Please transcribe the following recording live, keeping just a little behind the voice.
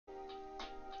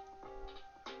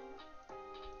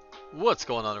What's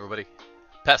going on, everybody?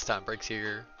 Pastime Breaks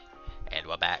here, and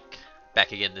we're back.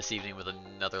 Back again this evening with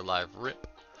another live rip.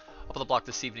 Up on the block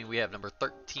this evening, we have number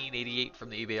 1388 from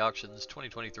the eBay Auctions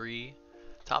 2023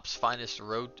 Topps Finest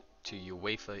Road to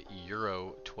UEFA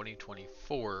Euro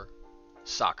 2024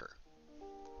 Soccer.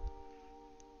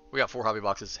 We got 4 hobby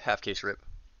boxes, half case rip.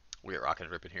 We get rocking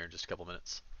and ripping here in just a couple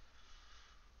minutes.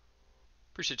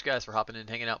 Appreciate you guys for hopping in,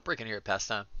 hanging out, breaking here at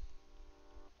Pastime.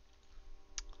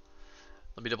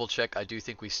 Let me double check. I do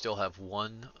think we still have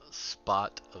one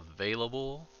spot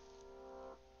available.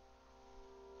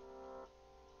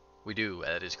 We do.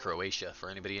 That is Croatia. For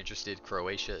anybody interested,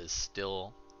 Croatia is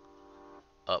still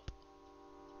up.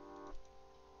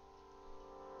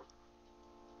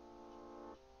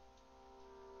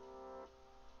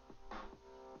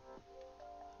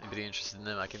 Anybody interested in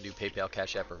them, I can do PayPal,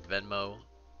 Cash App, or Venmo.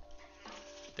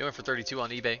 They went for 32 on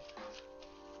eBay.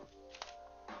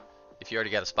 If you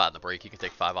already got a spot in the break, you can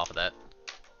take 5 off of that,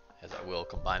 as I will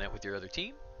combine it with your other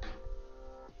team.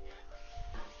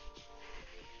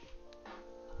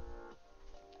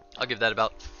 I'll give that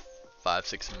about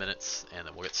 5-6 minutes, and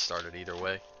then we'll get started either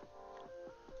way.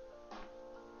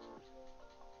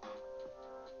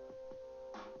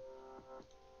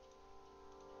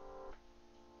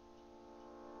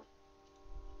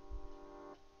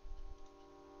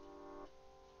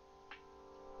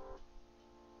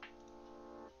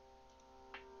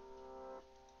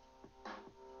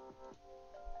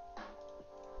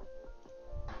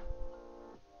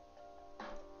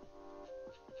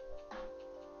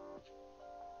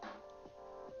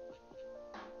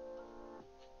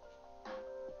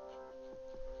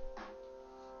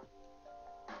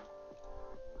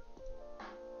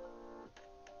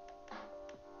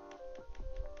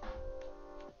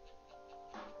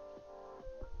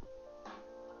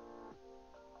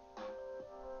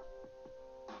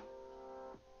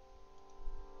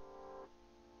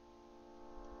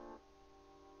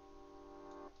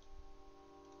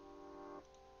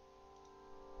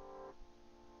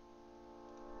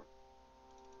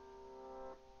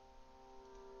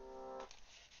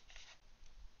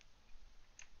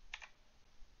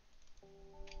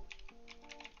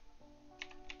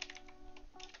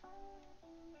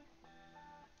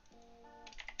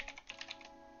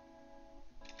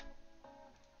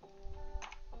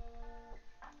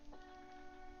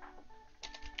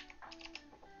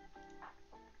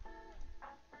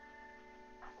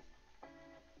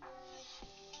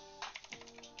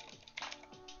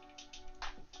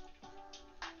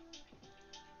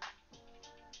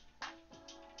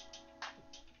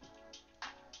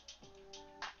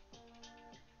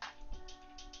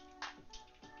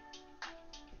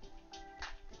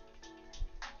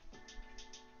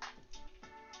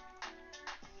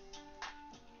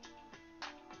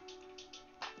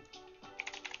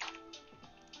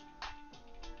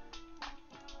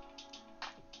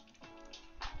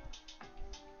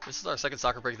 This is our second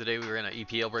soccer break of the day. We were in an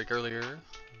EPL break earlier.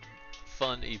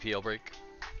 Fun EPL break.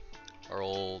 Our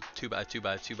old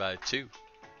 2x2x2x2.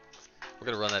 We're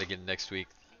going to run that again next week.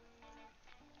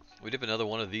 We have another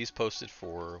one of these posted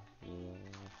for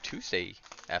Tuesday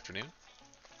afternoon.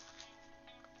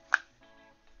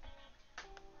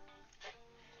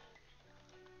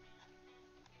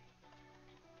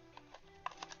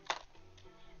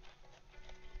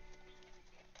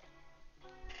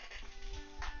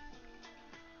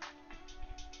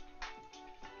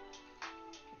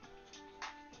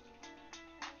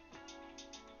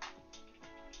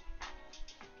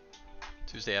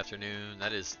 Tuesday afternoon.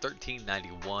 That is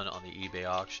 $13.91 on the eBay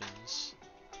auctions.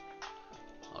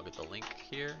 I'll get the link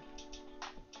here.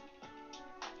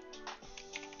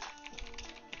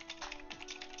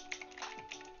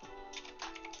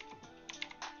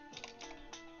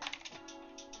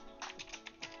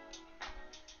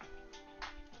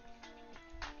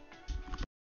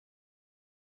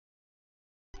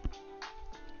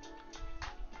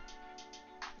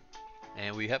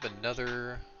 And we have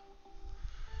another.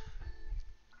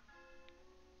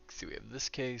 See, we have this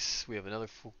case, we have another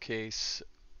full case,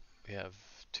 we have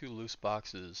 2 loose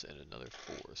boxes and another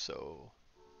 4, so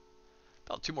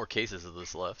about 2 more cases of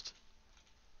this left.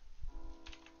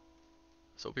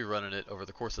 So we'll be running it over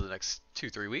the course of the next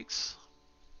 2-3 weeks.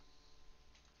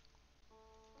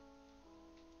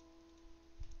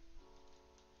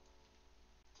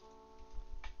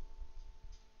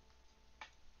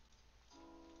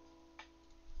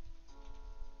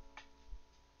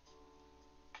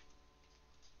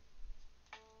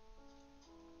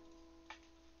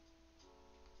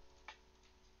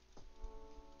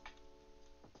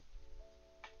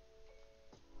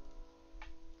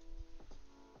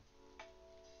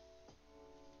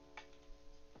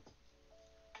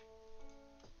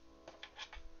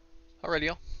 Alrighty,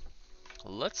 y'all.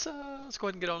 Let's go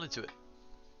ahead and get on into it.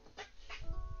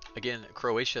 Again,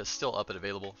 Croatia is still up and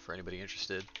available for anybody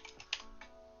interested.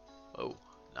 Oh,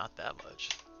 not that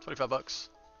much. 25 bucks.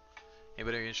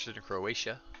 Anybody interested in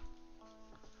Croatia?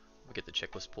 We'll get the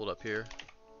checklist pulled up here.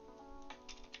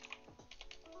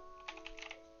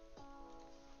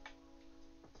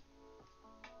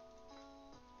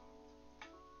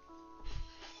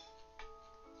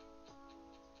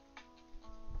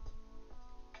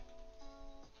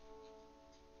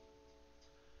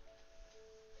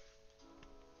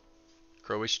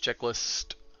 Croatia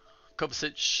checklist: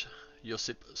 Kovacic,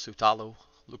 Josip Sutalo,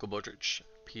 Luka Modric,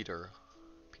 Peter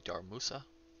Musa.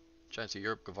 Giants of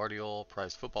Europe: Gavardiol.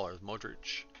 Prize footballers: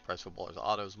 Modric. Prize footballers: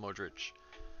 autos: Modric.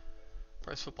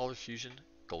 Prize footballers: fusion,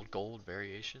 gold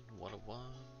variation,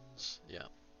 1/1s. Yeah.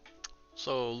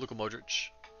 So Luka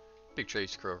Modric, big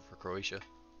trades for Croatia.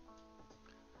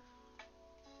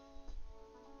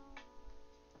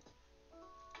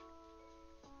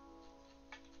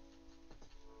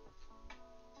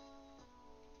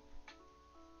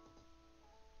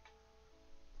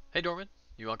 Hey Dorman,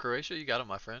 you want Croatia? You got him,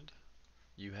 my friend.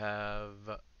 You have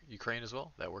Ukraine as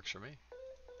well. That works for me.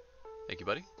 Thank you,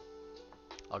 buddy.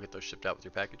 I'll get those shipped out with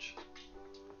your package.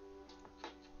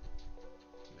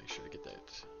 Make sure to get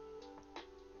that.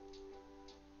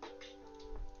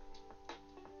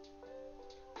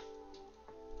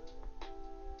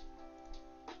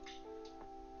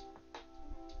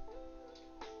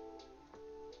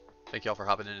 Thank y'all for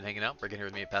hopping in and hanging out, breaking here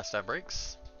with me at Pastime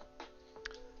Breaks.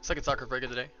 Second soccer break of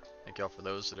the day. Thank y'all for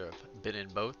those that have been in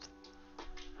both.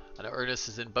 I know Ernest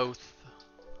is in both.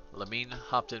 Lamine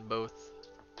hopped in both.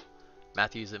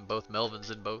 Matthew's in both. Melvin's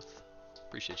in both.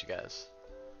 Appreciate you guys.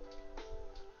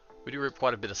 We do rip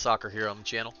quite a bit of soccer here on the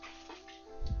channel.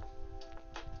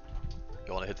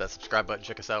 You want to hit that subscribe button,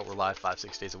 check us out. We're live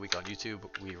 5-6 days a week on YouTube.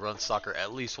 We run soccer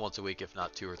at least once a week, if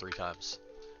not 2 or 3 times,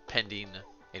 pending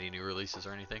any new releases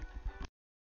or anything.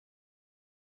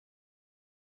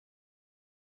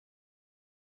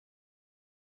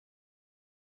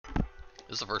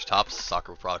 This is the first TOPPS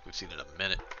soccer product we've seen in a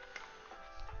minute.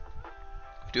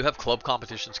 We do have club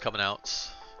competitions coming out,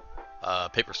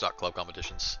 paper stock club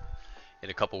competitions, in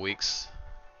a couple weeks,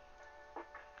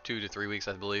 2 to 3 weeks,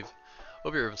 I believe.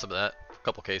 We'll be reviewing some of that, a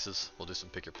couple cases. We'll do some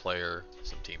pick your player,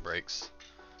 some team breaks,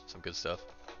 some good stuff.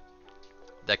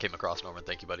 That came across, Norman.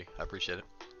 Thank you, buddy. I appreciate it.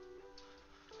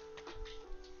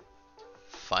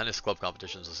 Finest Club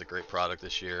Competitions is a great product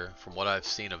this year. From what I've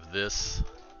seen of this,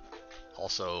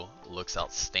 also looks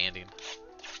outstanding.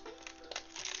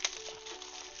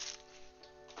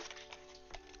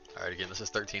 Alright, again, this is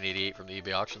 1388 from the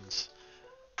eBay auctions.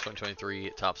 2023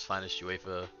 TOPPS Finest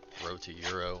UEFA Road to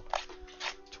Euro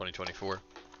 2024.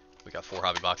 We got 4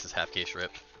 hobby boxes, half case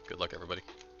rip. Good luck, everybody.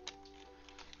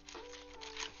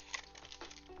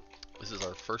 This is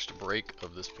our first break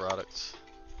of this product.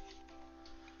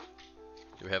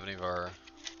 Do we have any of our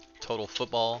total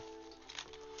football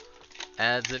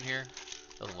ads in here?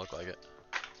 Doesn't look like it.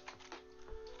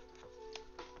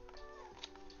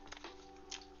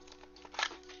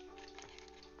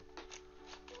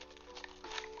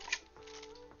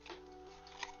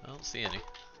 I don't see any.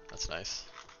 That's nice.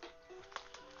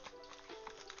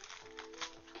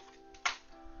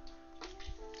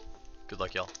 Good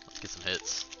luck, y'all. Let's get some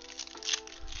hits.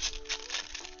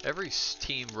 Every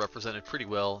team represented pretty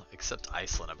well except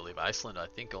Iceland, I believe. Iceland, I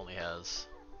think, only has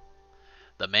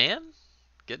the man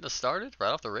getting us started right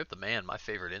off the rip. The man, my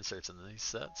favorite inserts in these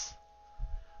sets.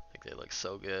 I think they look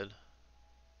so good.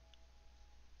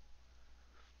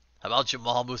 How about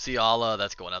Jamal Musiala?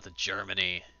 That's going out to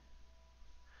Germany.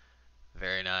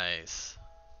 Very nice.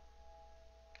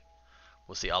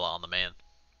 Musiala on the man.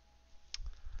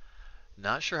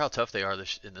 Not sure how tough they are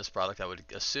in this product. I would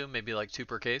assume maybe like 2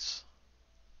 per case.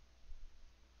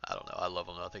 I don't know. I love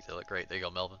them though. I think they look great. There you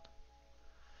go, Melvin.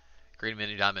 Green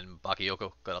Mini Diamond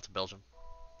Bakayoko got out to Belgium.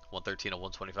 113 of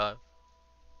 125.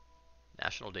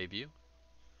 National debut.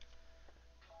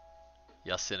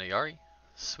 Yasin Ayari,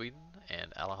 Sweden,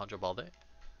 and Alejandro Balde,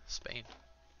 Spain.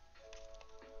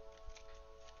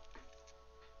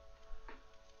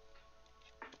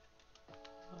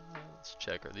 Let's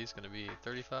check. Are these going to be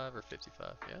 35 or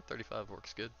 55? Yeah, 35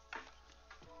 works good.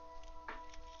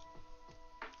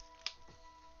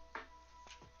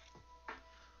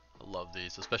 I love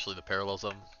these, especially the parallels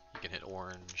of them. You can hit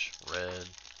orange, red,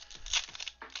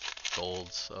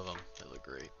 golds of them. They look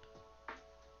great.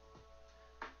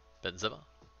 Benzema,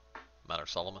 Manor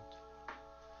Solomon.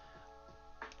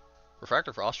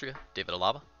 Refractor for Austria, David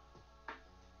Alaba.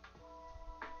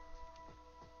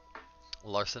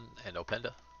 Larson and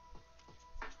Openda.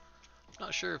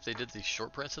 Not sure if they did the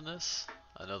short prints in this.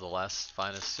 I know the last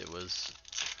finest it was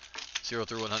 0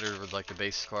 through 100 were like the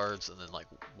base cards, and then like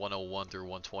 101 through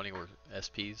 120 were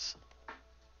SPs.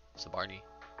 Sabarni,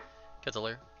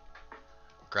 Ketelaere,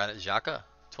 Granite Xhaka,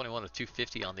 21 of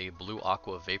 250 on the Blue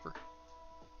Aqua Vapor,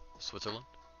 Switzerland.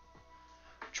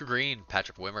 True Green,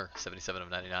 Patrick Wimmer, 77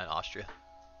 of 99, Austria.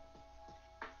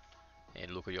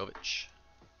 And Luka Jovic.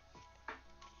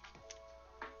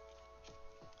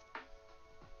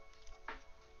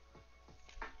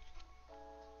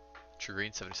 True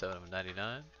Green, 77 of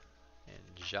 99.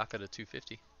 And Xhaka to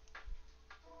 250.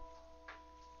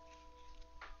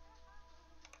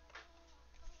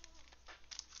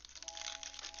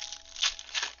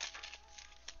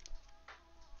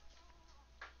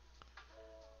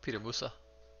 Peter Musa.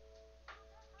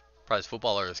 Prize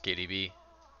footballer is KDB.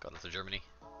 Going to Germany.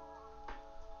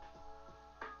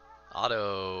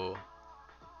 Auto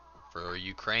for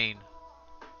Ukraine.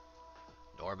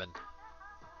 Norman.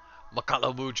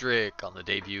 Makalo Mudryk on the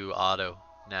debut auto.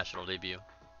 National debut.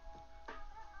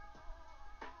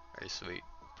 Very sweet.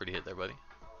 Pretty hit there, buddy.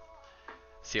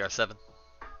 CR7.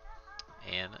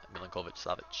 And Milinkovic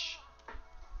Savic.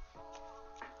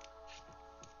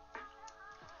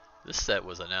 This set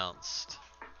was announced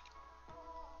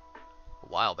a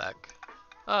while back.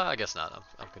 I guess not.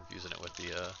 I'm confusing it with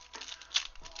the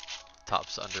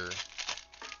TOPPS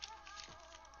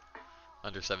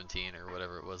under 17 or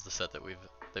whatever it was. The set that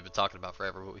they've been talking about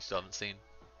forever, but we still haven't seen.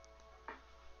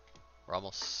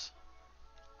 Ramos.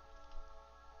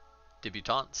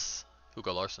 Debutants.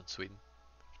 Hugo Larsson, Sweden.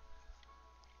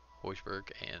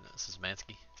 Hoiberg and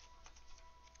Szymanski.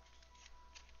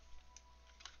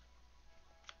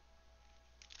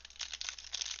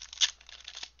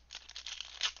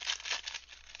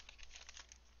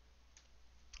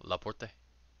 Laporte.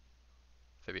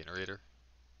 Fabian Reeder.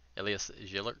 Elias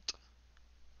Gillert.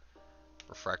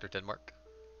 Refractor Denmark.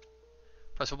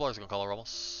 Price footballer is Gonçalo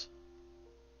Ramos.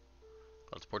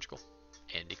 Going to Portugal.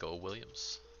 And Nico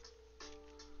Williams.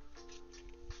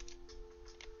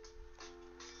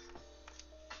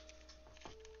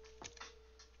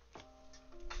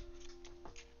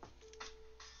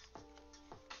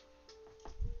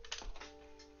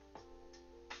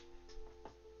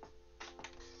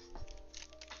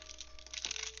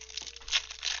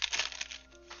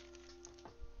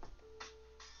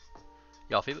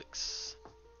 Yao Felix.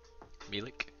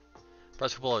 Milik.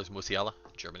 Prize footballer is Musiala,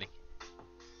 Germany.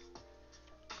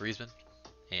 Griezmann.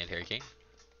 And Harry Kane.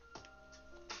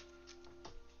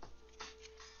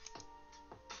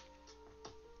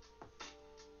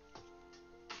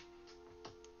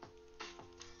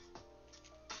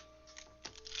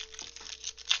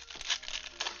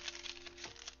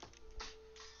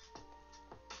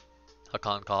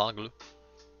 Hakan Calhanoglu.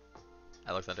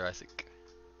 Alexander Isak.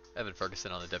 Evan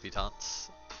Ferguson on the debutantes.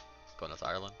 Going with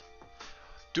Ireland.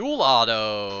 Dual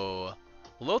auto.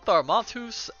 Lothar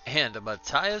Matthäus and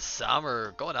Matthias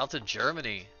Sammer going out to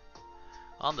Germany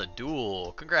on the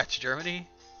duel. Congrats, Germany.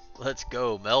 Let's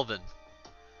go, Melvin.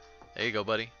 There you go,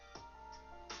 buddy.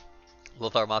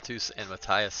 Lothar Matthäus and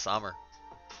Matthias Sammer.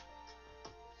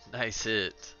 Nice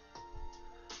hit.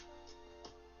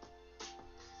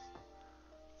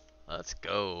 Let's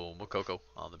go. Mukoko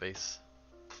on the base.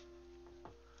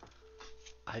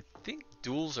 I think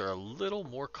duels are a little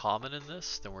more common in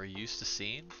this than we're used to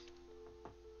seeing.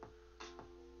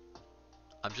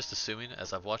 I'm just assuming,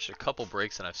 as I've watched a couple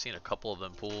breaks and I've seen a couple of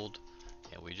them pulled,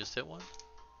 and we just hit one,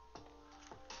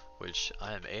 which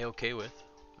I am a-okay with.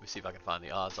 Let me see if I can find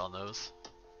the odds on those.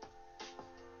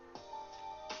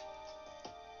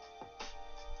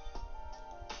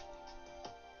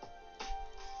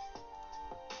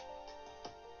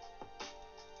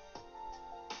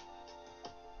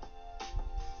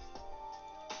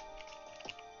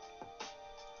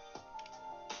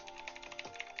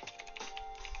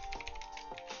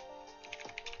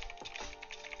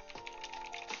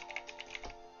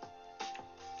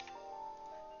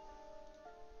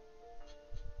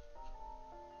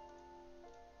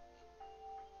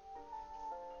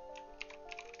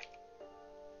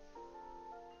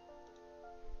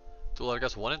 Duel, I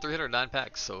guess 1 in 309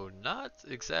 packs, so not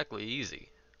exactly easy.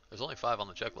 There's only 5 on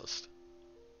the checklist.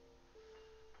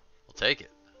 We'll take it.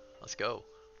 Let's go.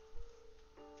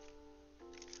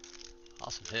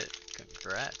 Awesome hit.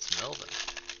 Congrats, Melvin.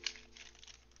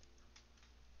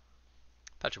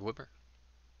 Patrick Wimmer.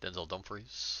 Denzel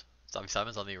Dumfries. Xavi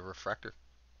Simons on the refractor.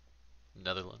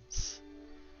 Netherlands.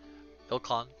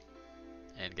 Ilkhan.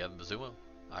 And Gavin Bazuma.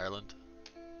 Ireland.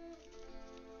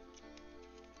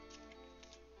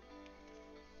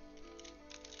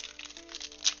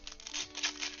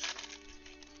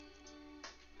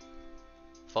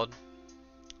 Foden.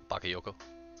 Bakayoko.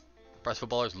 Prize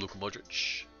footballers, Luka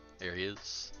Modric. There he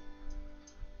is.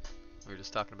 We were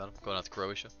just talking about him. Going out to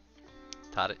Croatia.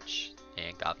 Tadic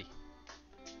and Gavi.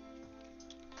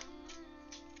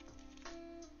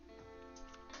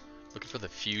 Looking for the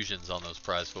fusions on those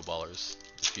prize footballers.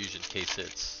 The fusion case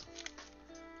hits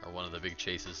are one of the big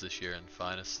chases this year in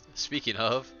Finest. Speaking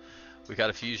of, we got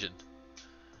a fusion.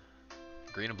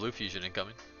 Green and blue fusion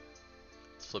incoming.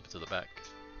 Let's flip it to the back.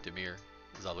 Demir,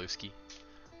 Zalewski,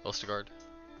 Ostergaard,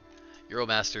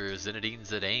 Euromaster, Zinedine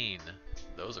Zidane.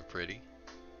 Those are pretty.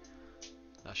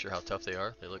 Not sure how tough they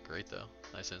are. They look great though.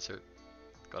 Nice insert.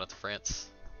 Going out to France.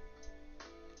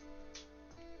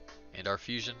 And our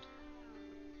fusion.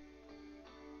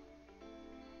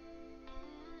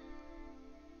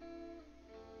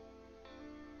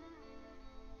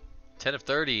 Ten of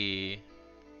 30.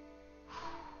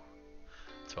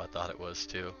 That's what I thought it was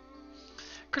too.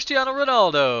 Cristiano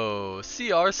Ronaldo,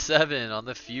 CR7 on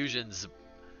the fusions.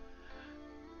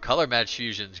 Color match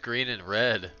fusions, green and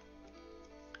red.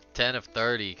 10 of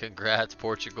 30. Congrats,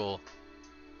 Portugal.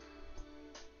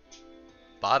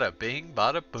 Bada bing,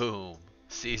 bada boom.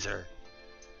 Caesar.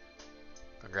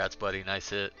 Congrats, buddy. Nice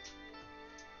hit.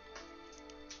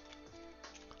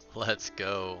 Let's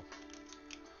go.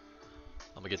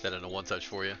 I'm going to get that in a one touch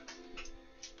for you.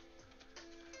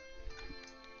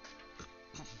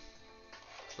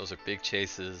 Those are big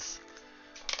chases.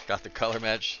 Got the color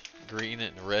match green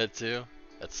and red too.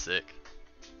 That's sick.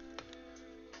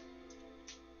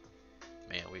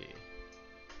 Man, we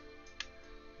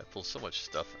pulled so much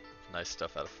stuff, nice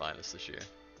stuff out of Finest this year.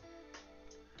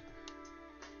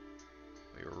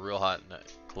 We were real hot in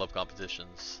club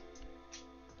competitions.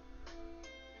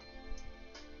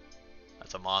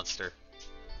 That's a monster.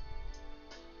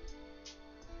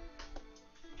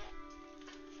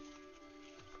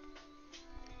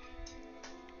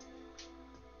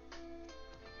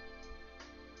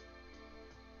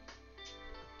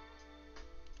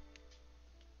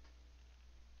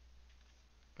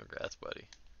 Congrats, buddy.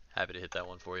 Happy to hit that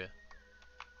one for you.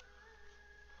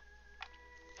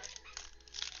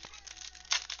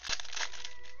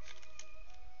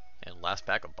 And last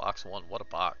pack of box one. What a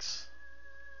box.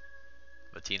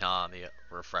 Matinha on the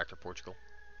refractor, Portugal.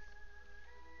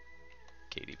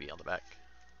 KDB on the back.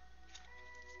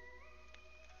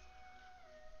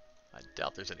 I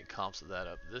doubt there's any comps of that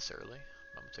up this early.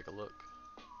 I'm going to take a look.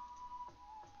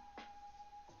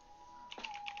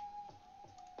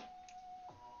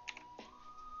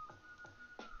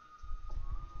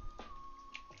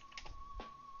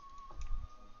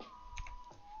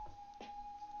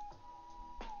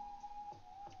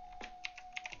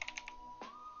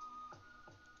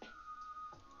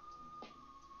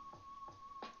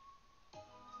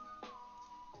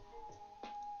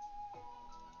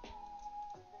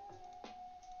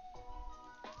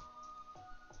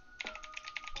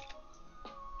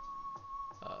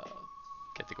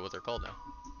 Can't think of what they're called now.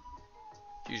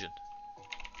 Fusion.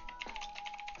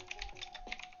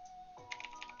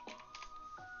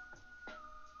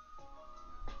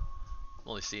 I'm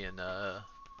only seeing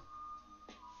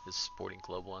his sporting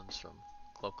club ones from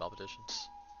club competitions.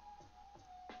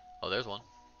 Oh, there's one.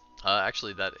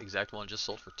 Actually, that exact one just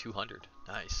sold for 200.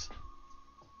 Nice.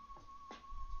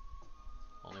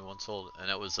 Only one sold,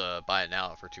 and it was buy it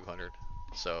now for 200.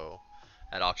 So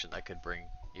at auction, that could bring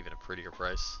even a prettier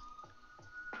price.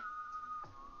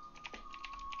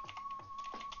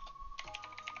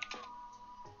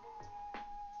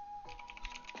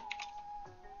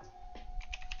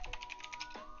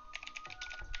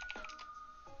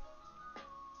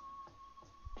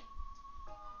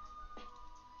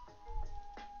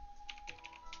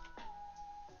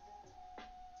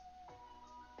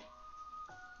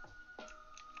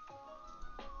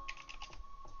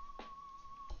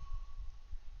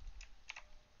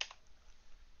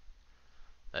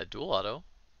 That dual auto.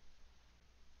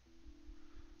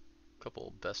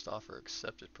 Couple best offer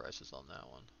accepted prices on that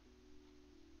one.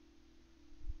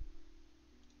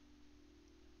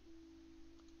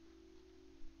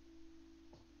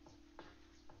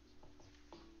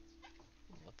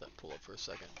 Let that pull up for a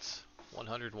second.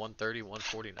 100, 130,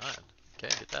 149. Okay,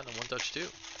 get that in a one touch too.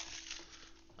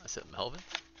 Nice hit, Melvin.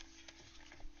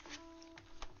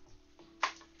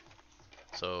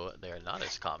 So they are not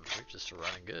as common, they're just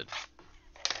running good.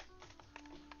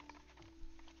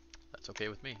 That's okay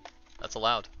with me. That's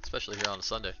allowed, especially here on a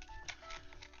Sunday.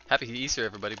 Happy Easter,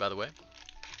 everybody, by the way.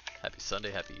 Happy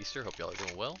Sunday, happy Easter. Hope y'all are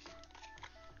doing well.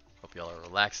 Hope y'all are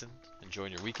relaxing,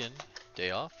 enjoying your weekend, day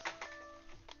off.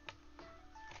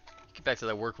 Get back to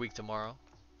that work week tomorrow.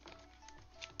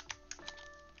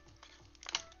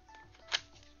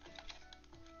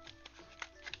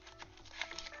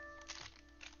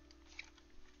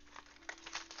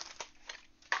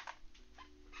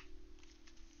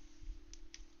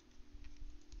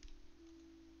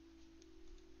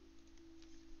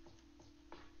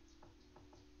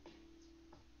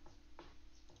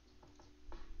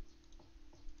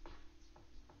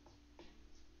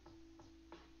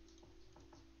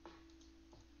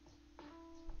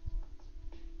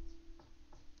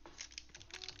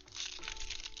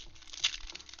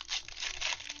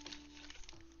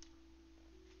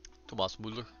 Tomas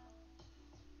Muller.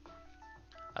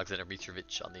 Alexander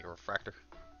Mitrovic on the refractor.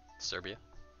 Serbia.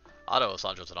 Otto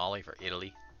Sandro Tonali for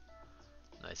Italy.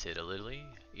 Nice hit of Italy.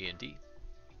 E&D.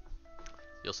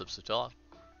 Josip Sutala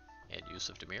and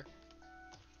Yusuf Demir.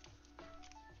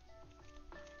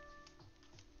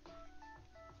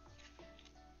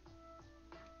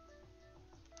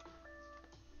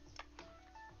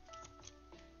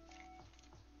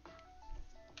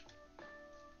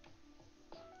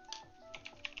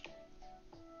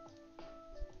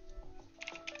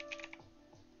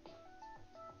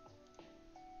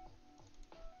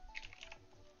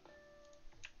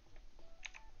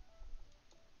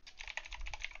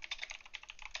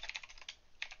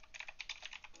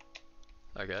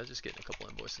 Alright guys, just getting a couple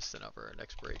invoices sent out for our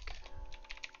next break.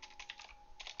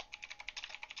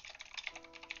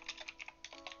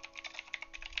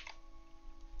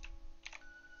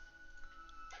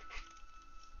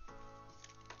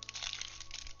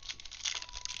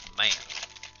 Man,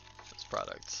 those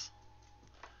products.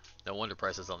 No wonder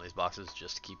prices on these boxes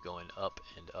just keep going up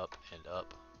and up and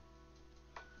up.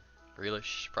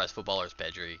 Grealish, prize footballers,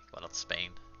 Pedri, going out to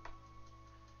Spain.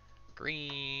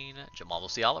 Green, Jamal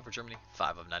Musiala for Germany,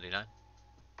 5 of 99.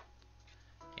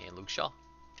 And Luke Shaw.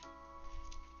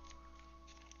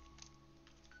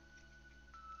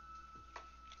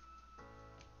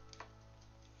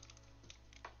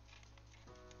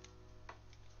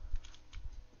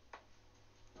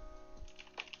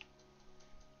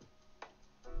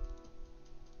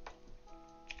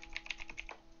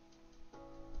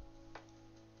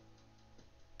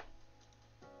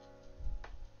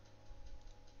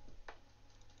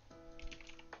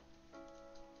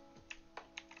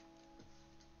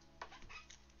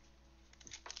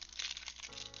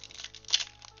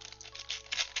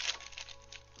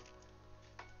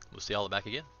 Musiala back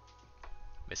again.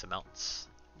 Mason Mounts.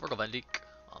 Virgil van Dijk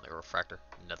on the refractor,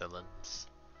 Netherlands.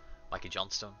 Mikey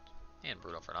Johnstone and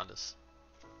Bruno Fernandes.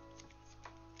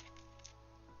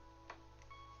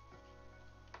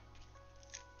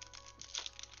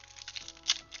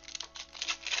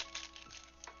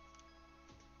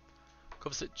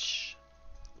 Kovacic,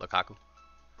 Lukaku.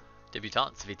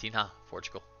 Debutants, Vitinha,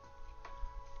 Portugal.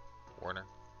 Werner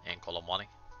and Kolomwani.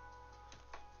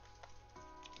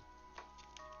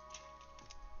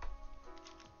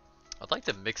 I'd like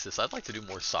to mix this. I'd like to do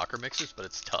more soccer mixers, but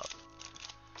it's tough.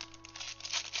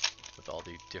 With all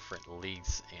the different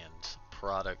leagues and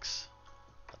products.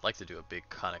 I'd like to do a big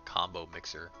kind of combo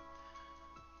mixer.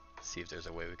 See if there's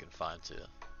a way we can find to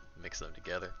mix them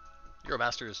together.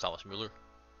 Euromasters, Thomas Müller.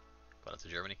 Going out to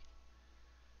Germany.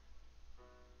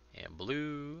 And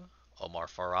blue, Omar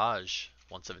Faraj.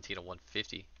 117 of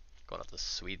 150. Going out to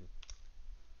Sweden.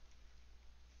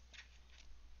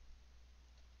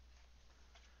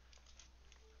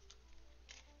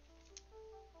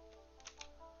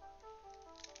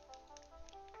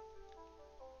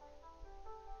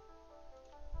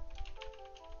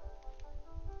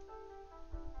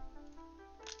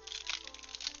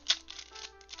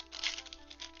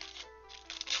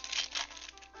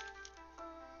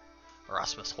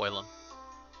 Rasmus Højlund,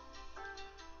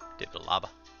 David Alaba,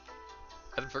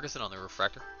 Evan Ferguson on the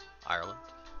refractor, Ireland,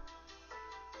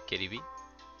 KDB,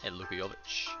 and Luka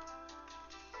Jovic.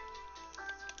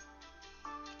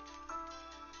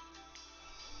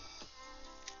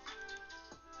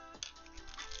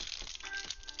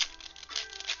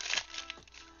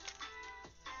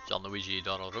 Gianluigi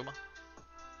Donnarumma,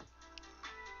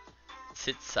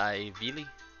 Tsitsiavili,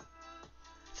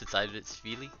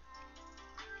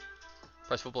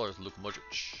 Prize footballers Luka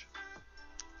Modric,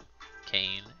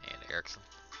 Kane, and Eriksson.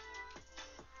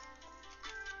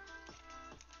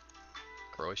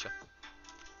 Croatia.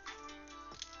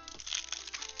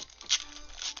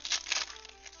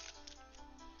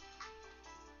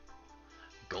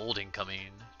 Gold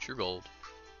incoming, true gold.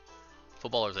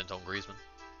 Footballers Anton Griezmann,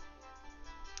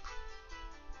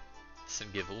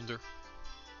 Singe Wunder,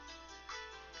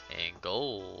 and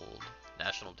gold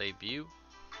national debut,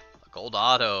 a gold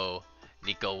auto.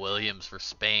 Nico Williams for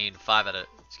Spain,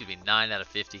 9 out of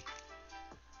 50.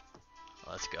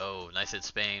 Let's go. Nice hit,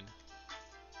 Spain.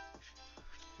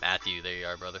 Matthew, there you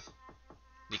are, brother.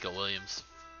 Nico Williams,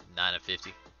 9 of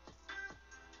 50.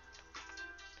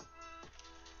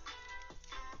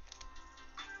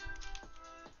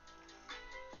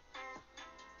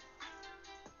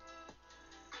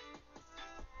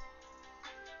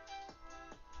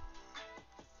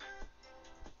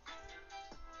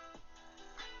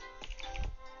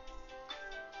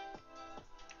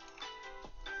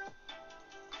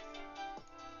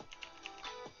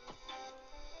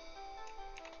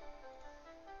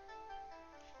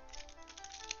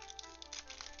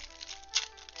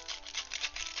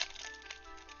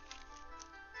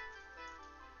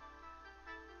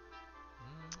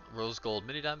 Rose Gold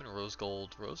Mini Diamond, Rose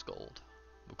Gold,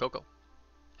 Mukoko,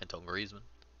 Anton Griezmann,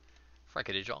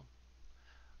 Frankie de Jong,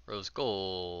 Rose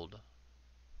Gold,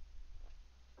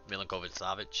 Milinkovic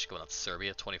Savic going out to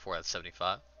Serbia, 24 out of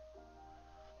 75.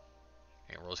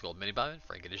 And Rose Gold Mini Diamond,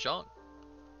 Frankie de Jong,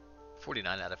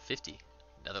 49 out of 50,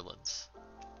 Netherlands.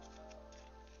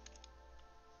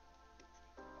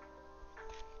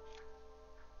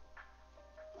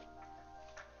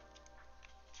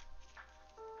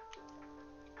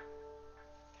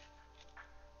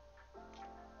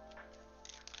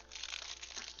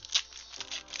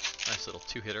 Nice little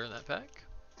two-hitter in that pack.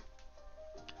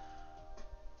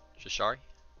 Shashari,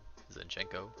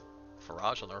 Zinchenko,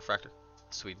 Farage on the refractor,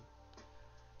 Sweden.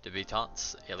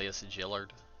 Debutants, Elias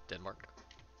Gillard, Denmark,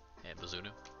 and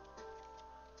Bazunu.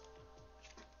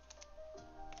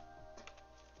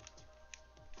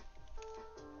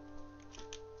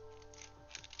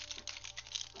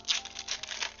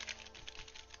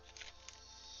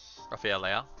 Rafael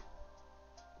Leao,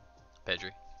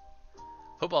 Pedri.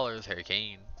 Footballers, Harry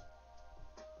Kane,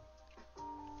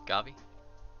 Gavi,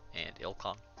 and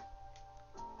Ilkon.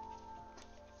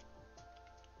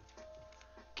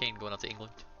 Kane going out to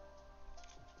England.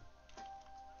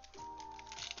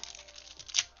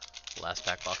 Last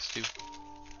pack, box 2.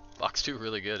 Box 2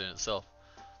 really good in itself.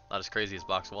 Not as crazy as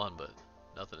box 1, but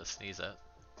nothing to sneeze at.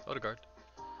 Odegaard.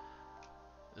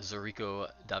 Zorico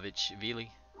Davidishvili.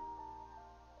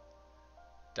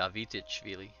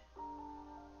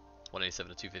 187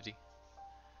 to 250.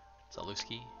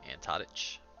 Zaluski and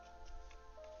Tadic.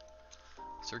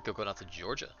 Zorico going out to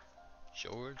Georgia.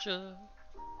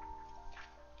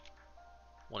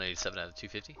 187 out of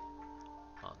 250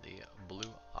 on the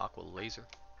blue aqua laser.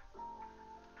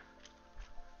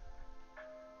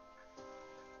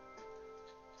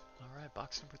 Alright,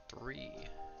 box number 3.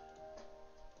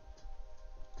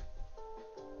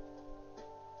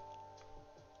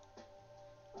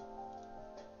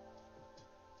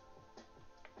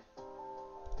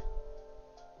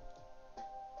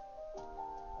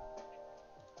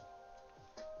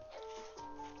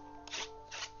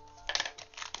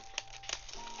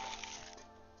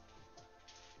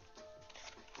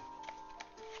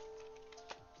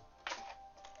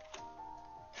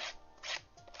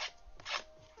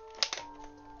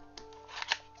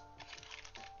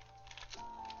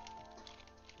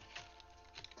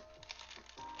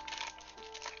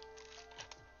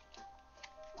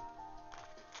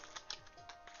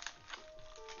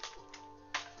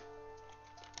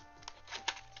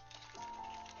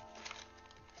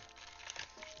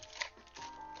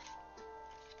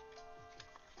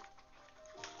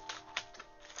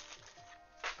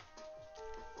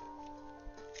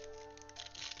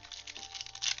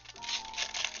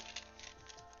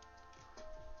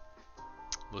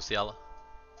 Musiala.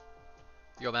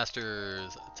 Euro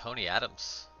Masters, Tony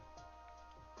Adams.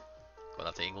 Going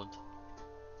out to England.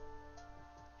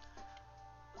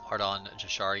 Ardon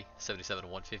Jashari, 77 to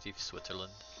 150 for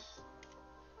Switzerland.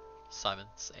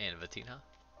 Simons and Vitinha.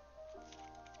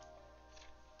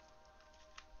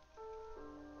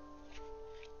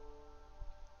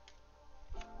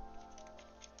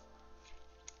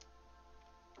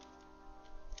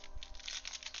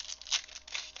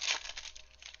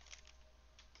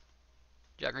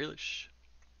 Jack Grealish,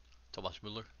 Thomas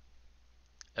Müller,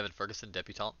 Evan Ferguson,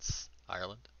 Debutants,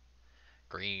 Ireland.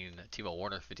 Green, Timo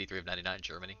Werner, 53 of 99,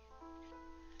 Germany.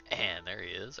 And there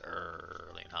he is,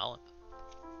 Erling Haaland.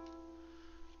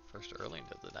 First Erling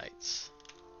of the Knights.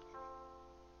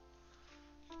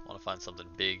 Want to find something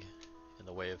big in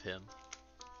the way of him.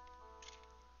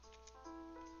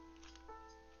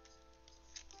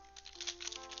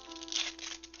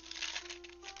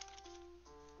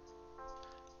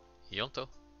 Yonto.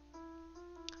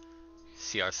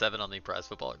 CR7 on the prize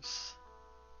footballers.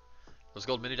 Rose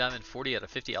Gold Mini Diamond, 40 out of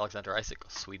 50, Alexander Isak,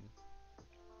 Sweden.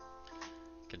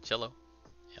 Cancelo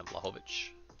and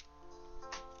Vlahovic.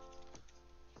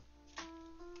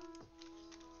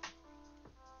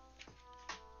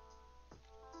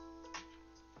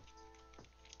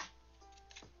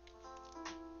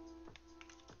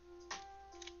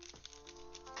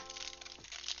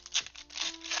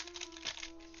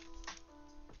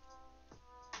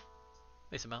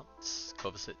 Mason Mounts,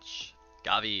 Kovacic,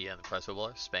 Gavi, and the prize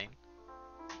footballer, Spain.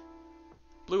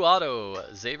 Blue auto,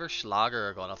 Xaver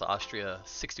Schlager going off to Austria,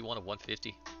 61 of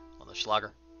 150 on the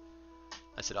Schlager.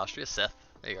 I said Austria, Seth.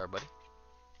 There you are, buddy.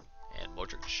 And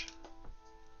Modric.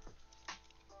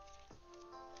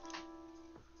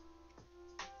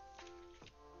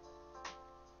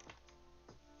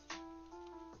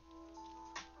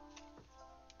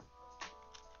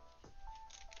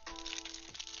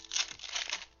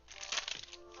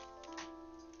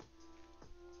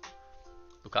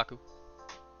 Lukaku,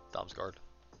 Damsgaard,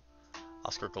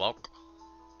 Oscar Glauc,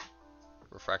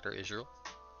 Refractor Israel,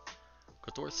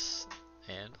 Couture,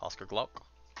 and Oscar Glauc.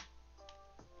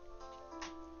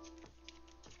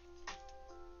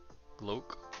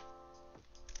 Glauc.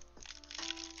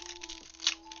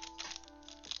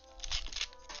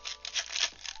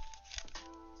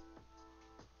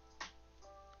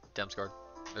 Damsgaard,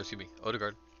 or excuse me,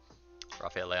 Odegaard,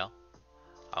 Rafael Leao,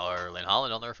 Erling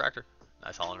Haaland on the refractor.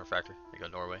 Nice Haaland refractor. They go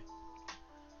Norway.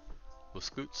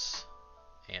 Busquets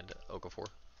and Okafor.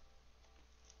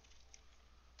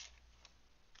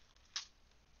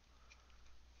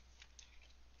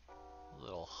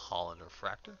 Little Haaland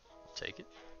refractor. I'll take it.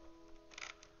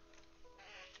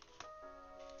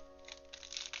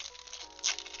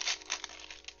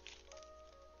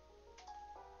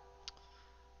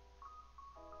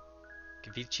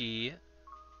 Kavici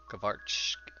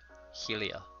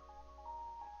Kvaratskhelia.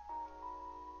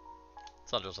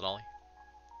 Sandro Tonali.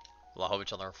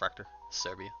 Vlahovic on the refractor.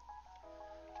 Serbia.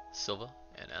 Silva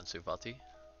and Ansu Fati.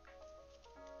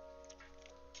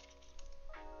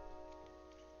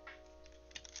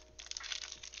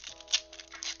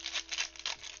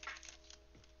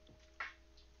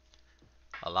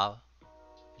 Alava.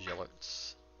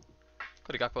 Gelerts.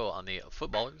 Cody Gakpo on the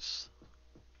footballers.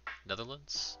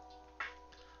 Netherlands.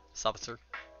 Sabitzer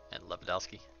and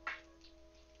Lewandowski.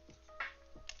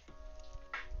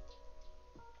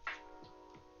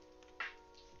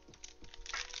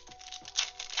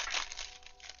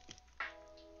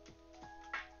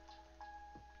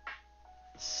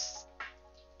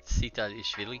 Sita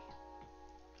Ishvili.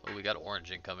 Oh, we got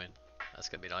orange incoming. That's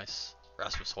gonna be nice.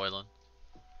 Rasmus Højlund.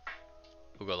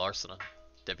 Hugo Larsson,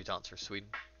 debutants for Sweden.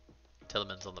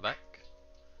 Tillemans on the back.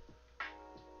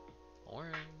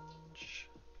 Orange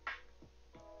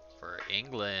for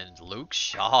England. Luke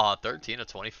Shaw, 13 of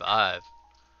 25.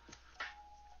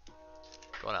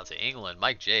 Going out to England.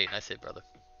 Mike J. Nice hit, brother.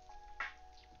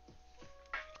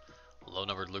 Low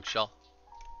numbered Luke Shaw.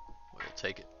 We will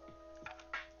take it.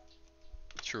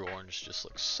 True orange just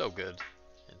looks so good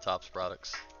in TOPPS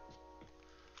products.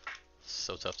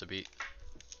 So tough to beat.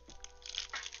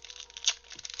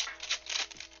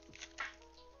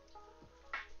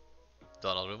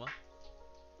 Donnarumma.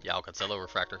 Yao Cancelo,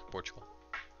 refractor, Portugal.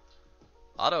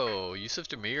 Auto, Yusuf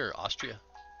Demir, Austria,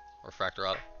 refractor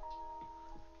auto.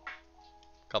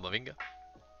 Kamavinga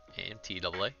and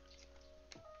TAA.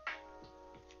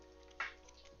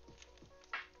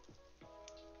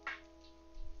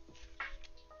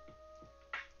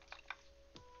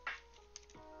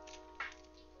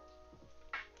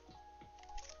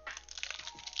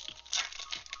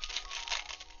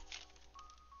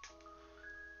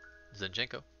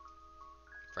 Zinchenko,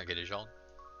 Frankie de Jong.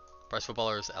 Prize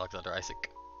footballers, Alexander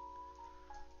Isak.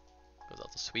 Goes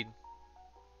out to Sweden.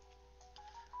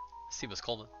 Seamus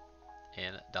Coleman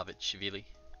and David Shvili.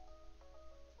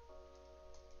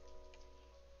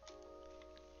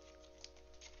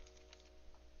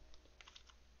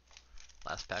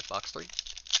 Last pack, box 3.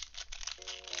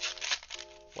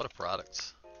 What a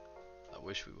product. I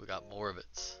wish we would got more of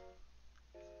it.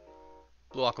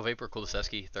 Blue Aqua Vapor,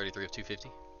 Kulusevski, 33 of 250.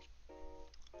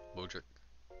 Modric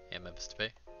and Memphis Depay.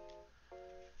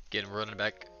 Again, we're running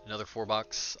back another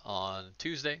 4-box on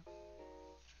Tuesday.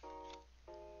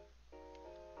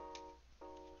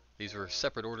 These were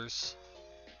separate orders.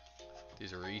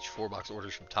 These are each 4-box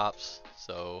orders from TOPPS,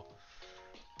 so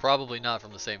probably not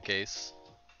from the same case.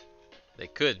 They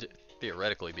could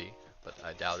theoretically be, but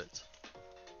I doubt it.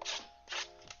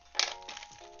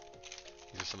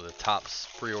 These are some of the TOPPS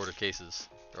pre-order cases.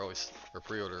 They're always, or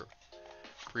pre-orders.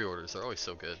 They're always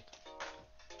so good.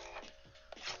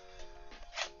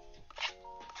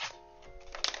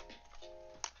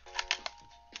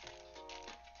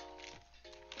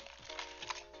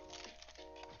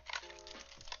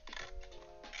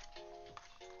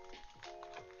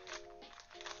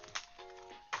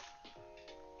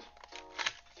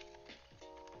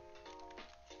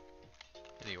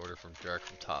 Any order from direct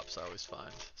from TOPPS I always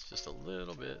find it's just a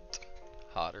little bit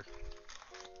hotter.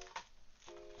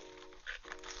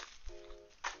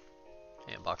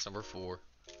 And box number 4.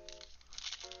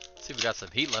 Let's see if we got some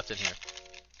heat left in here.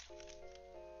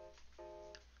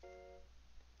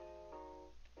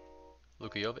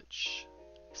 Luka Jovic,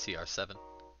 CR7.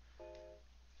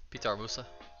 Peter Musa.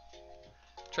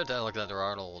 Trent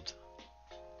Alexander-Arnold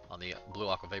on the Blue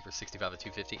Aqua Vapor, 65 of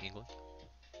 250, England.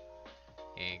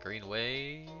 And Green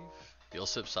Wave,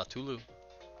 Josip Satulu,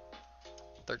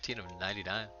 13 of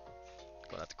 99.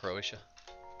 Going out to Croatia.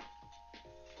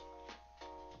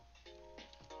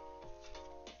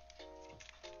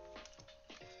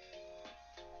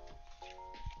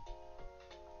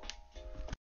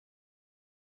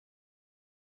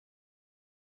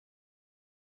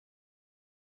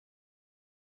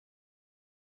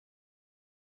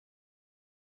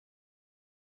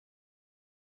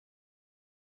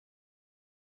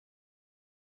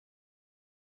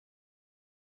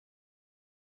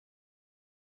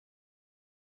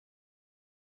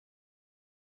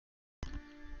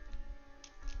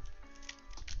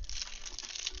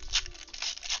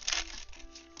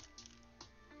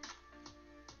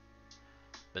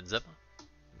 Benzema,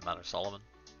 Manor Solomon.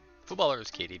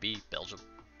 Footballers, KDB, Belgium.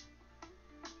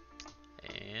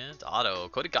 And auto,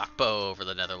 Cody Gakpo for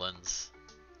the Netherlands.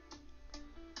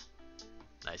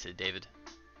 Nice hit, David.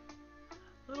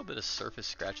 A little bit of surface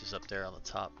scratches up there on the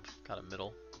top, kind of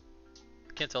middle.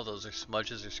 Can't tell if those are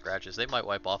smudges or scratches. They might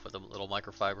wipe off with a little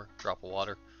microfiber, drop of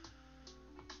water.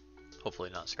 Hopefully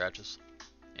not scratches.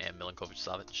 And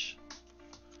Milinkovic-Savic.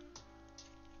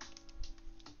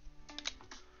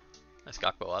 Nice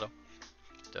Gakpo auto.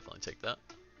 Definitely take that.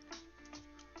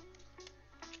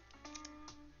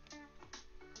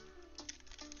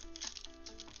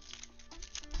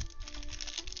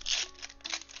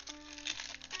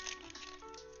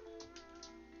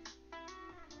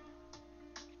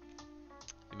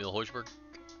 Emil Højbjerg,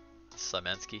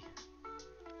 Szymanski,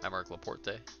 Aymeric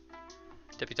Laporte,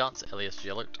 Debutants, Elias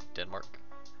Gellert, Denmark,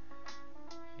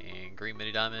 and green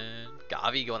mini diamond,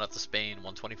 Gavi going out to Spain,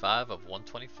 125 of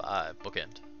 125,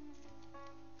 bookend.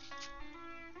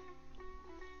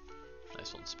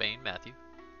 Nice one, Spain, Matthew.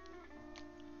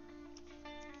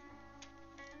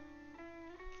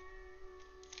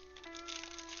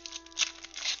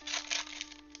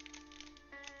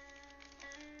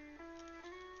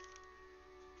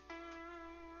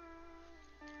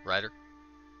 Ryder,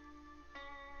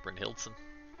 Bryn Hildson,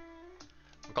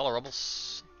 McCullough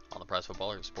Rummels on the prize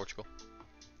footballers, Portugal.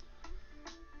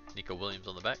 Nico Williams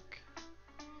on the back.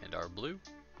 And our blue,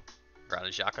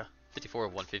 Granit Xhaka, 54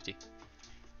 of 150.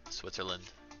 Switzerland,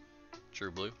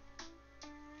 true blue.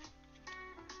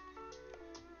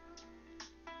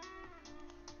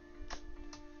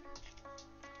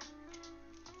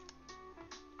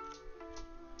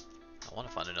 I want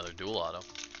to find another dual auto.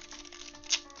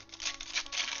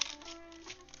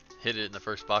 Hit it in the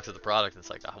first box of the product, and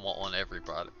it's like, I want one every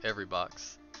product, every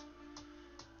box.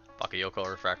 Bakayoko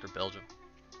refractor, Belgium.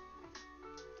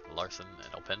 Larson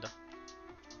and Openda.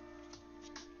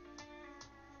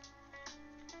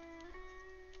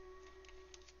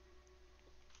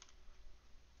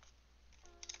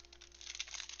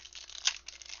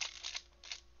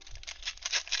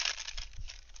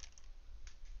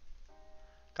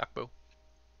 Kakbo,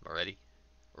 Moretti,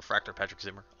 refractor, Patrick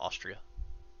Zimmer, Austria.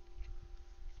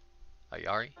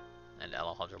 Ayari and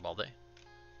Alejandro Balde.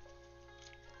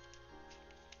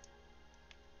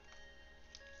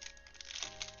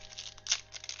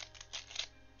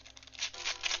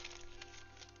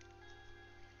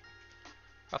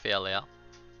 Rafael Leao,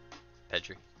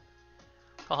 Pedri,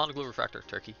 Kalhanoglu refractor,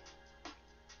 Turkey.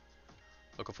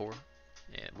 Okafor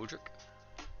and Mudryk.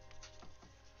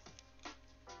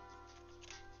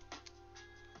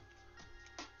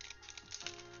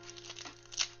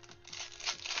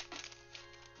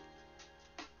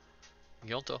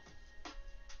 Gyonto,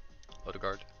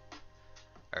 Odegaard,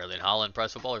 Erling Haaland,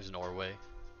 prize footballers, Norway,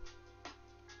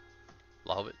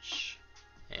 Vlahovic,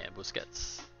 and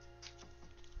Busquets.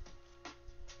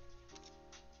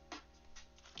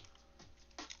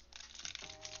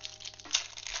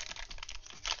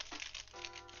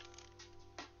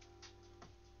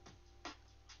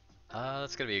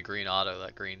 That's gonna be a green auto.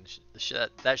 That green,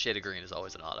 that shade of green is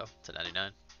always an auto. It's a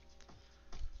 99.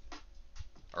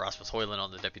 Erasmus Højlund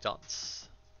on the Debutants.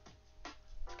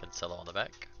 Cancelo on the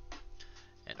back.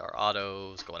 And our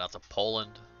autos going out to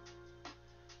Poland.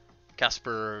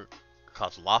 Kasper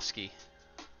Kozlowski.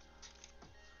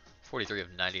 43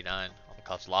 of 99 on the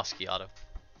Kozlowski auto.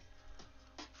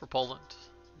 For Poland.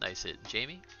 Nice hit,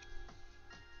 Jamie.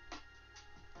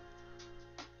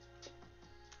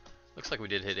 Looks like we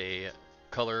did hit a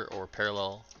color or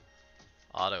parallel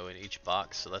auto in each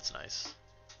box, so that's nice.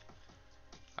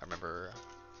 I remember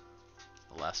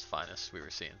the last finest we were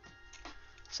seeing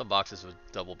some boxes with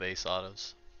double base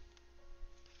autos.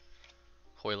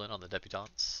 Højlund on the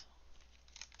Debutants.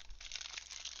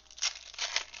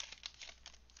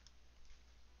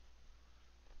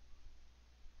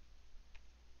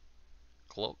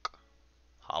 Cloak,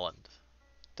 Holland,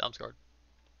 Damsgaard,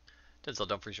 Denzel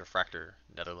Dumfries refractor,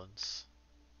 Netherlands,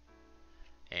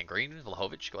 and green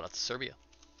Vlahovic going out to Serbia.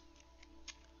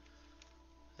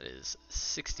 That is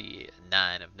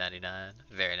 69 of 99.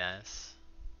 Very nice.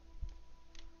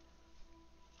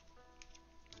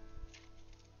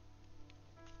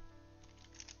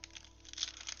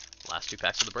 Last two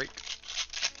packs of the break.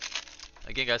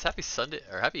 Again, guys, happy Sunday,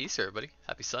 or happy Easter, everybody.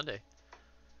 Happy Sunday.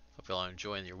 Hope y'all are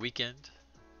enjoying your weekend.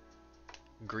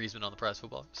 Griezmann on the prize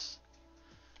footballers.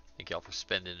 Thank y'all for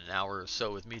spending an hour or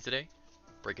so with me today.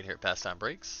 Breaking here at Pastime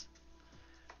Breaks.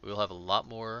 We will have a lot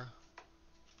more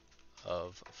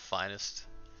of finest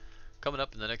coming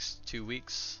up in the next 2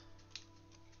 weeks.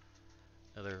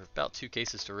 Now, there are about 2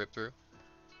 cases to rip through.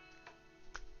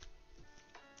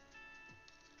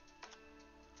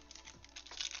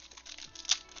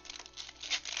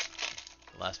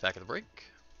 last pack of the break.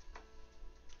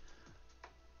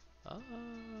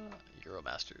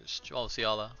 Euromasters. Jamal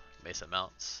Musiala, Mason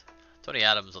Mounts. Tony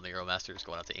Adams on the Euromasters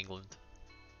going out to England.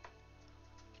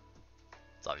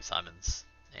 Xavi Simons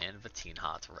and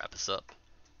Vitinha to wrap us up.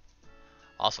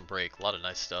 Awesome break. A lot of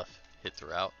nice stuff hit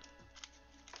throughout.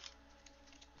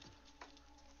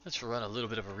 Let's run a little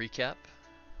bit of a recap.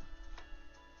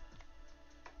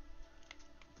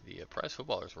 The prize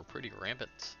footballers were pretty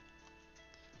rampant.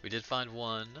 We did find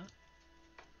one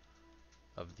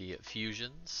of the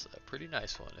fusions, a pretty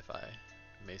nice one if I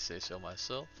may say so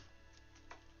myself.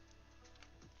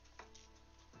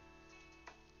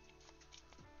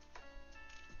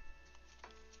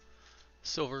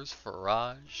 Silvers,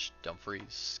 Farage,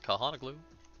 Dumfries, Kalhanoglu,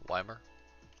 Weimer,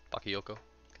 Bakayoko,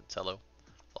 Cancelo,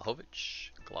 Vlahovic,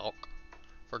 Glauc,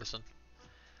 Ferguson,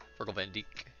 Virgil van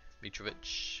Dijk,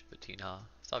 Mitrovic, Vitinha,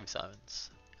 Xavi Simons,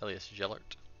 Elias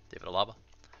Gellert, David Alaba.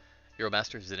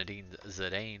 Euromasters Zinedine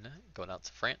Zidane going out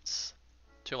to France.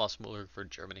 Thomas Muller for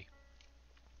Germany.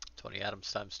 Tony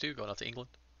Adams ×2 going out to England.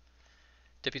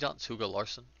 Debutants Hugo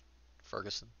Larsson,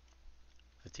 Ferguson,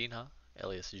 Vitinha,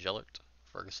 Elias Gellert,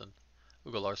 Ferguson,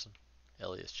 Hugo Larsson,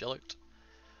 Elias Gellert.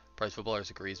 Prize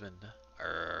footballers Griezmann,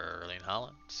 Erling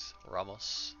Haaland,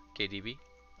 Ramos, KDB,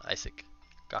 Isaac,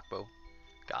 Gakpo,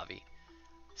 Gavi,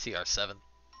 CR7,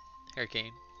 Harry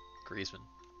Kane, Griezmann,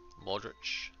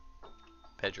 Modric,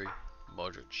 Pedri,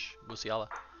 Modric, Musiala,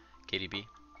 KDB,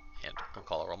 and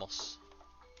Gonçalo Ramos.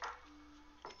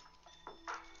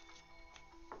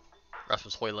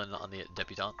 Rasmus Højlund on the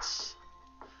debutants.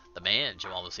 The man,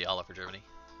 Jamal Musiala for Germany.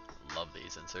 Love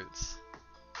these inserts.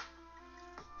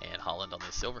 And Holland on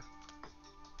the silver.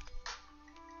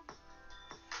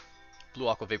 Blue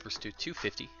Aqua Vapors to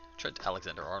 250. Trent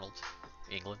Alexander-Arnold,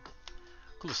 England.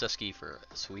 Kulusevski for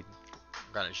Sweden.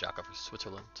 Granit Xhaka for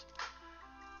Switzerland.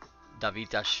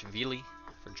 Davidashvili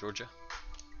for Georgia.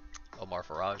 Omar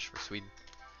Farage for Sweden.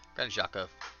 Granit Xhaka,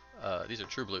 these are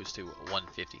True Blues to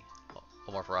 150.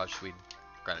 Omar Farage, Sweden.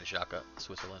 Granit Xhaka,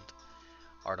 Switzerland.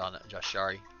 Ardon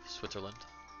Jashari, Switzerland.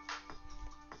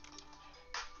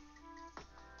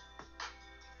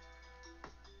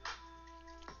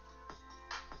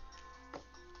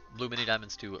 Blue Mini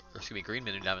Diamonds to, or excuse me, Green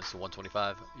Mini Diamonds to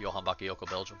 125. Johan Bakayoko,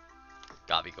 Belgium.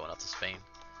 Gavi going out to Spain.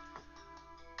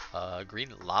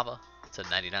 Green Lava to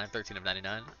 99, 13 of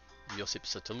 99. Josip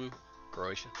Satulu,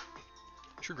 Croatia.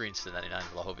 True Greens to 99.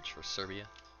 Vlahovic for Serbia.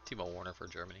 Timo Werner for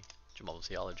Germany. Jamal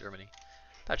Musiala, Germany.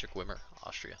 Patrick Wimmer,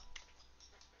 Austria.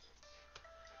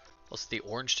 Plus the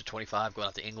orange to 25 going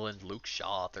out to England. Luke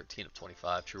Shaw, 13 of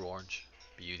 25. True orange.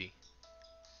 Beauty.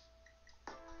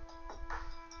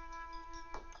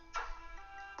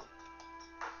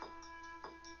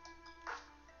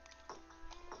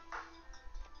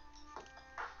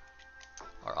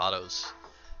 Our autos.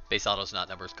 Base autos, not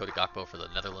numbers. Cody Gakpo for the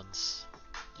Netherlands.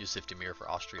 Yusuf Demir for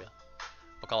Austria.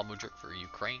 Makala Mudryk for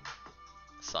Ukraine.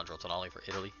 Sandro Tonali for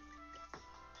Italy.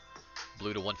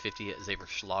 Blue to 150, Xaver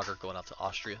Schlager going out to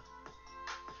Austria.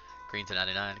 Green to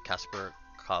 99, Kasper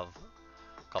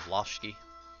Kowalski.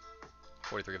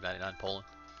 43 of 99, Poland.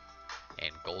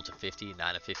 And gold to 50,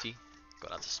 9 of 50.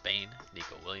 Going out to Spain,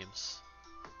 Nico Williams.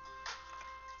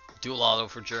 Dual auto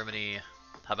for Germany.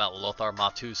 How about Lothar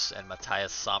Matthäus and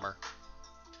Matthias Sommer?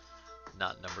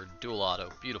 Not numbered, dual auto.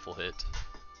 Beautiful hit.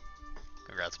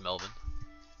 Congrats, Melvin.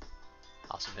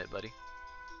 Awesome hit, buddy.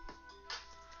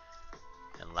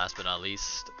 And last but not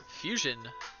least, Fusion.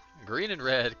 Green and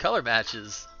red color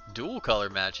matches. Dual color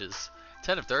matches.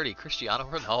 10 of 30, Cristiano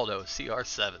Ronaldo,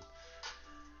 CR7.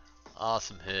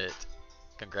 Awesome hit.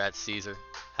 Congrats, Caesar.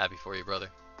 Happy for you, brother.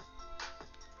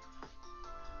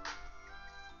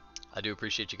 I do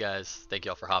appreciate you guys. Thank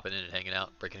you all for hopping in and hanging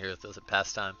out, breaking here with us at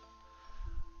pastime.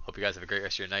 Hope you guys have a great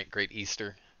rest of your night. Great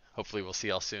Easter. Hopefully we'll see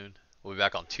y'all soon. We'll be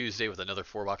back on Tuesday with another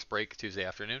 4-box break Tuesday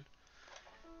afternoon.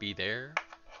 Be there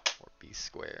or be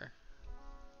square.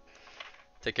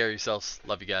 Take care of yourselves.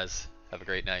 Love you guys. Have a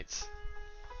great night.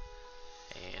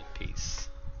 And peace.